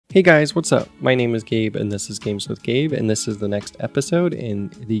Hey guys, what's up? My name is Gabe and this is Games with Gabe, and this is the next episode in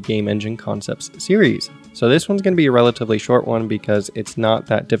the Game Engine Concepts series. So this one's going to be a relatively short one because it's not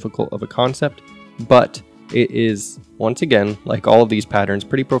that difficult of a concept, but it is, once again, like all of these patterns,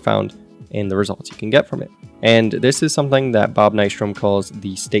 pretty profound in the results you can get from it. And this is something that Bob Nystrom calls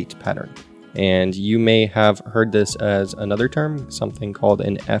the state pattern. And you may have heard this as another term, something called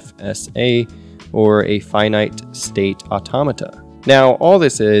an FSA, or a finite state automata. Now, all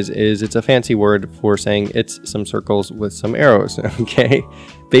this is it's a fancy word for saying it's some circles with some arrows, okay?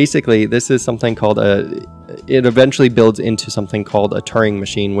 Basically, this is something called it eventually builds into something called a Turing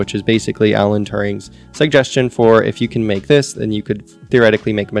machine, which is basically Alan Turing's suggestion for if you can make this, then you could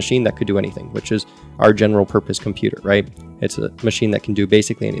theoretically make a machine that could do anything, which is our general purpose computer, right? It's a machine that can do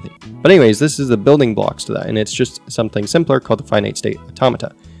basically anything. But anyways, this is the building blocks to that, and it's just something simpler called the finite state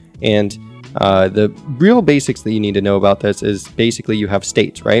automata. And the real basics that you need to know about this is basically you have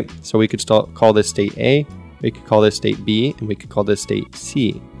states, right? So we could call this state A, we could call this state B, and we could call this state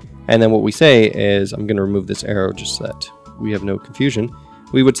C. And then what we say is, I'm going to remove this arrow just so that we have no confusion.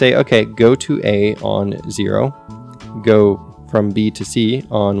 We would say, okay, go to A on 0, go from B to C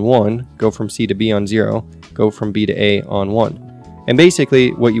on 1, go from C to B on 0, go from B to A on 1. And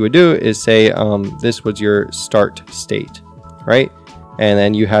basically what you would do is say this was your start state, right? And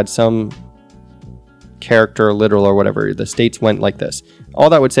then you had some character, literal, or whatever. The states went like this. All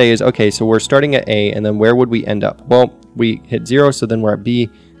that would say is, okay, so we're starting at A, and then where would we end up? Well, we hit 0, so then we're at B.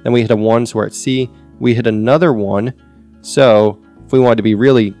 Then we hit a 1, so we're at C. We hit another 1. So if we wanted to be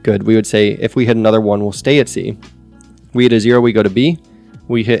really good, we would say if we hit another 1, we'll stay at C. We hit a 0, we go to B.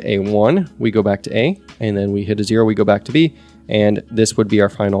 We hit a 1, we go back to A. And then we hit a 0, we go back to B. And this would be our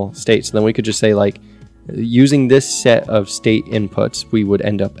final state. So then we could just say, like, using this set of state inputs, we would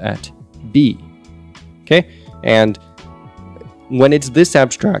end up at B. Okay, and when it's this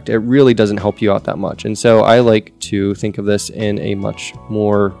abstract, it really doesn't help you out that much. And so I like to think of this in a much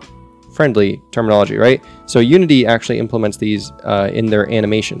more friendly terminology, right? So Unity actually implements these in their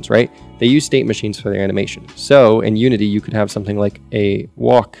animations, right? They use state machines for their animation. So in Unity, you could have something like a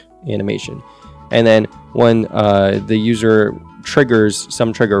walk animation. And then when the user triggers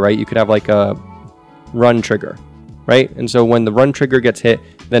some trigger, right, you could have like a run trigger, right? And so when the run trigger gets hit,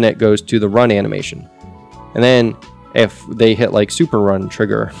 then it goes to the run animation. And then if they hit like super run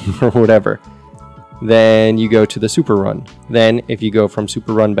trigger or whatever, then you go to the super run. Then if you go from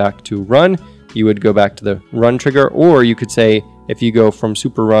super run back to run, you would go back to the run trigger. Or you could say if you go from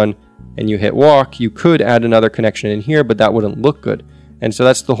super run and you hit walk, you could add another connection in here, but that wouldn't look good. And so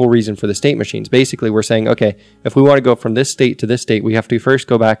that's the whole reason for the state machines. Basically, we're saying, okay, if we want to go from this state to this state, we have to first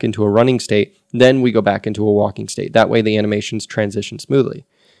go back into a running state, then we go back into a walking state. That way the animations transition smoothly.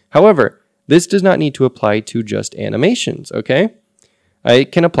 However, this does not need to apply to just animations, okay?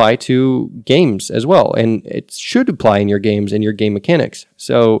 It can apply to games as well, and it should apply in your games and your game mechanics.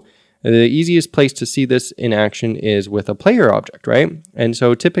 So the easiest place to see this in action is with a player object, right? And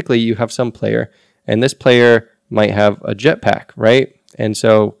so typically you have some player, and this player might have a jetpack, right? And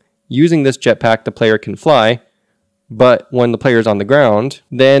so using this jetpack, the player can fly, but when the player's on the ground,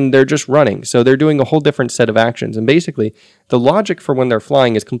 then they're just running. So they're doing a whole different set of actions. And basically, the logic for when they're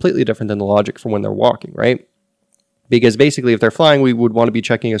flying is completely different than the logic for when they're walking, right? Because basically, if they're flying, we would want to be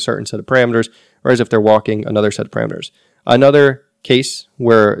checking a certain set of parameters, whereas if they're walking, another set of parameters. Another case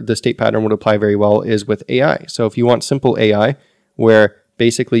where the state pattern would apply very well is with AI. So if you want simple AI, where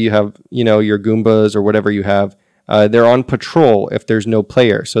basically you have, you know, your Goombas or whatever you have, they're on patrol if there's no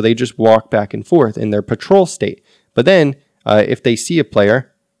player. So they just walk back and forth in their patrol state. But then if they see a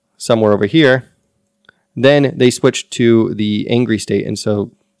player somewhere over here, then they switch to the angry state. And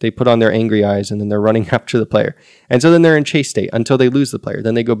so they put on their angry eyes and then they're running after the player. And so then they're in chase state until they lose the player.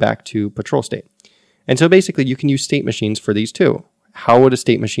 Then they go back to patrol state. And so basically you can use state machines for these too. How would a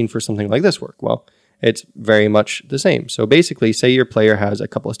state machine for something like this work? Well, it's very much the same. So basically, say your player has a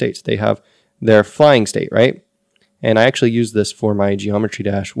couple of states. They have their flying state, right? And I actually use this for my geometry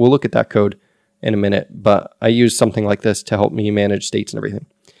dash. We'll look at that code in a minute, but I use something like this to help me manage states and everything.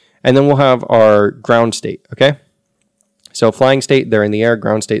 And then we'll have our ground state, okay? So flying state, they're in the air.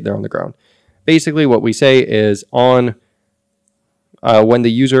 Ground state, they're on the ground. Basically, what we say is on when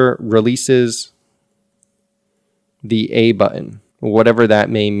the user releases the A button, whatever that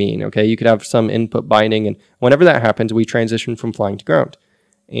may mean, okay? You could have some input binding, and whenever that happens, we transition from flying to ground.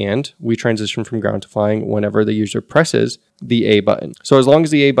 And we transition from ground to flying whenever the user presses the A button. So as long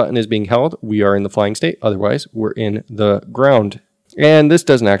as the A button is being held, we are in the flying state. Otherwise, we're in the ground. And this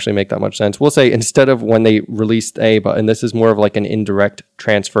doesn't actually make that much sense. We'll say instead of when they release the A button, this is more of like an indirect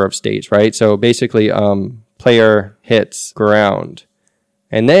transfer of states, right? So basically, player hits ground.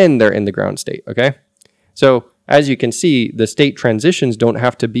 and then they're in the ground state, okay? So as you can see, the state transitions don't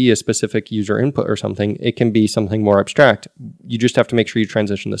have to be a specific user input or something. It can be something more abstract. You just have to make sure you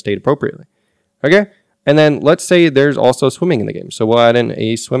transition the state appropriately, okay? And then let's say there's also swimming in the game. So we'll add in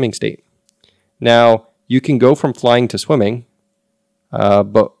a swimming state. Now, you can go from flying to swimming,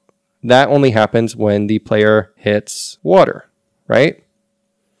 but that only happens when the player hits water, right?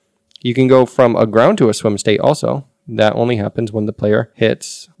 You can go from a ground to a swim state also. That only happens when the player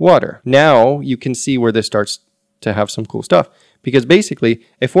hits water. Now you can see where this starts to have some cool stuff. Because basically,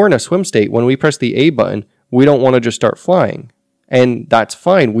 if we're in a swim state, when we press the A button, we don't want to just start flying. And that's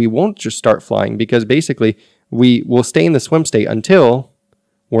fine. We won't just start flying because basically we will stay in the swim state until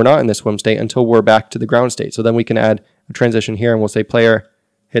we're not in the swim state, until we're back to the ground state. So then we can add a transition here and we'll say player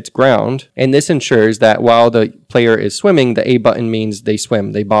hits ground. And this ensures that while the player is swimming, the A button means they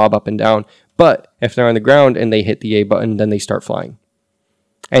swim, they bob up and down. But if they're on the ground and they hit the A button, then they start flying.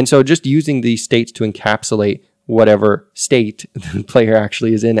 And so just using these states to encapsulate whatever state the player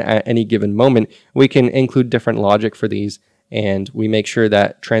actually is in at any given moment, we can include different logic for these, and we make sure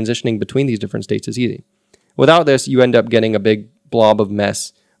that transitioning between these different states is easy. Without this, you end up getting a big blob of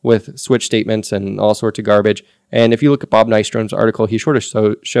mess with switch statements and all sorts of garbage. And if you look at Bob Nystrom's article, he sort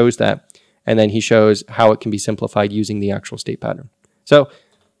of shows that, and then he shows how it can be simplified using the actual state pattern. So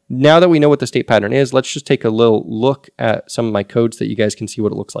now that we know what the state pattern is, let's just take a little look at some of my codes so that you guys can see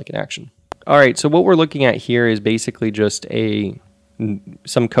what it looks like in action. All right, so what we're looking at here is basically just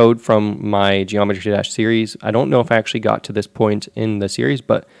some code from my Geometry Dash series. I don't know if I actually got to this point in the series,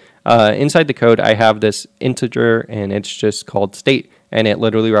 but inside the code, I have this integer, and it's just called state, and it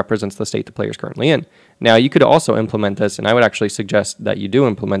literally represents the state the player is currently in. Now, you could also implement this, and I would actually suggest that you do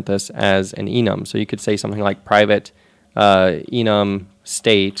implement this as an enum. So you could say something like private enum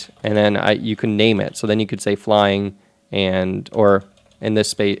state, and then you can name it. So then you could say flying, or in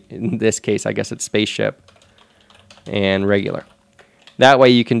this case, I guess it's spaceship and regular. That way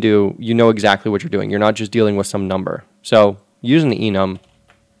you know exactly what you're doing. You're not just dealing with some number. So using an enum,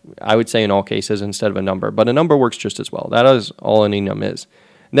 I would say in all cases instead of a number, but a number works just as well. That is all an enum is.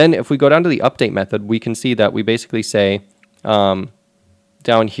 Then if we go down to the update method, we can see that we basically say,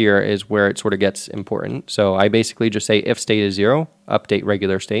 down here is where it sort of gets important. So I basically just say if state is 0, update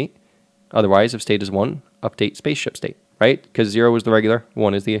regular state. Otherwise, if state is 1, update spaceship state, right? Because 0 is the regular,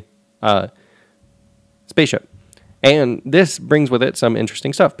 1 is the spaceship. And this brings with it some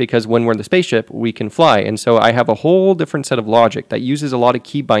interesting stuff because when we're in the spaceship, we can fly. And so I have a whole different set of logic that uses a lot of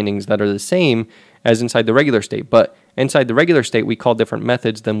key bindings that are the same as inside the regular state. But inside the regular state, we call different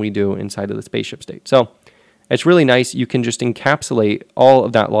methods than we do inside of the spaceship state. So it's really nice. You can just encapsulate all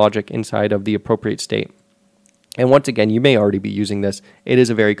of that logic inside of the appropriate state. And once again, you may already be using this. It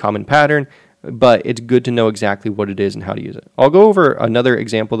is a very common pattern, but it's good to know exactly what it is and how to use it. I'll go over another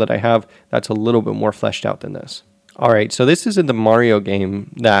example that I have that's a little bit more fleshed out than this. All right, so this is in the Mario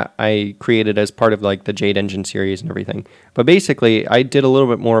game that I created as part of like the Jade Engine series and everything. But basically, I did a little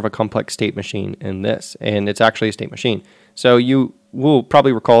bit more of a complex state machine in this, and it's actually a state machine. So you will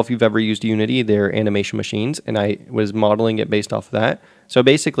probably recall if you've ever used Unity, they're animation machines, and I was modeling it based off of that. So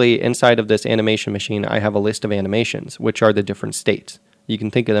basically, inside of this animation machine, I have a list of animations, which are the different states. You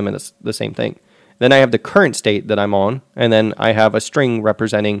can think of them as the same thing. Then I have the current state that I'm on, and then I have a string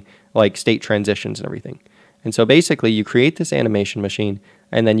representing like state transitions and everything. And so basically you create this animation machine,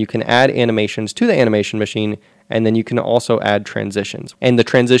 and then you can add animations to the animation machine, and then you can also add transitions. And the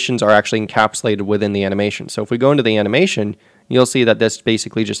transitions are actually encapsulated within the animation. So if we go into the animation, you'll see that this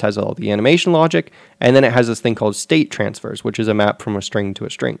basically just has all the animation logic, and then it has this thing called state transfers, which is a map from a string to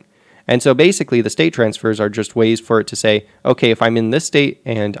a string. And so basically the state transfers are just ways for it to say, okay, if I'm in this state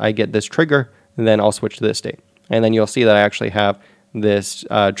and I get this trigger, then I'll switch to this state. And then you'll see that I actually have this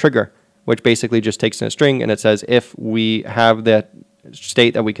trigger, which basically just takes in a string, and it says if we have that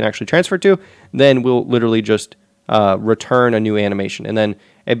state that we can actually transfer to, then we'll literally just return a new animation. And then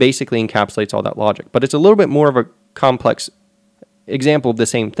it basically encapsulates all that logic. But it's a little bit more of a complex example of the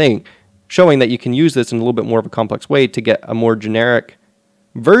same thing, showing that you can use this in a little bit more of a complex way to get a more generic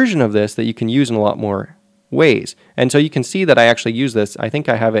version of this that you can use in a lot more ways. And so you can see that I actually use this. I think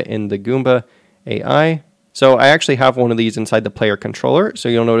I have it in the Goomba AI. So I actually have one of these inside the player controller. So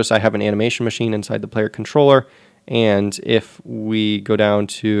you'll notice I have an animation machine inside the player controller. And if we go down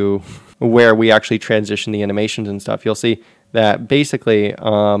to where we actually transition the animations and stuff, you'll see that basically,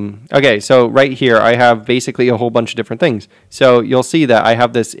 okay, so right here I have basically a whole bunch of different things. So you'll see that I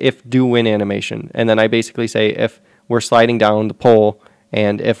have this if do win animation. And then I basically say if we're sliding down the pole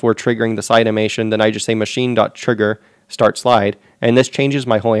and if we're triggering the slide animation, then I just say machine.trigger start slide. And this changes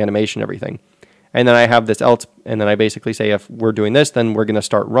my whole animation, everything. And then I have this else, and then I basically say if we're doing this, then we're going to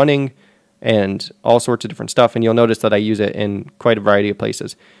start running and all sorts of different stuff. And you'll notice that I use it in quite a variety of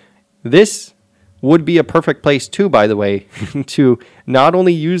places. This would be a perfect place too, by the way, to not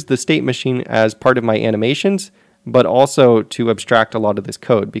only use the state machine as part of my animations, but also to abstract a lot of this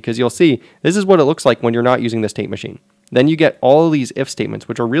code, because you'll see this is what it looks like when you're not using the state machine. Then you get all of these if statements,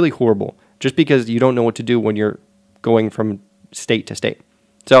 which are really horrible, just because you don't know what to do when you're going from state to state.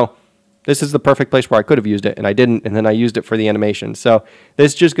 So this is the perfect place where I could have used it, and I didn't, and then I used it for the animation. So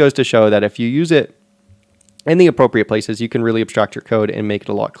this just goes to show that if you use it in the appropriate places, you can really abstract your code and make it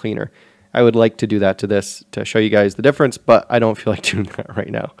a lot cleaner. I would like to do that to this to show you guys the difference, but I don't feel like doing that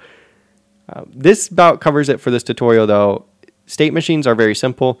right now. This about covers it for this tutorial, though. State machines are very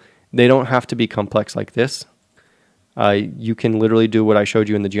simple. They don't have to be complex like this. You can literally do what I showed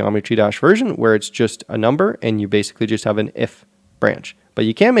you in the Geometry Dash version, where it's just a number and you basically just have an if branch. But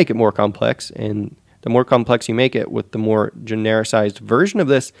you can make it more complex, and the more complex you make it with the more genericized version of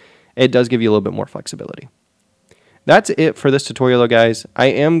this, it does give you a little bit more flexibility. That's it for this tutorial, guys. I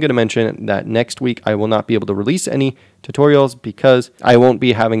am going to mention that next week I will not be able to release any tutorials because I won't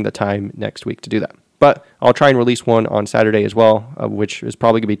be having the time next week to do that. But I'll try and release one on Saturday as well, which is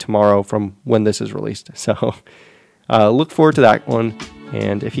probably going to be tomorrow from when this is released. So look forward to that one.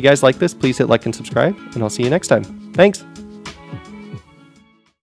 And if you guys like this, please hit like and subscribe, and I'll see you next time. Thanks.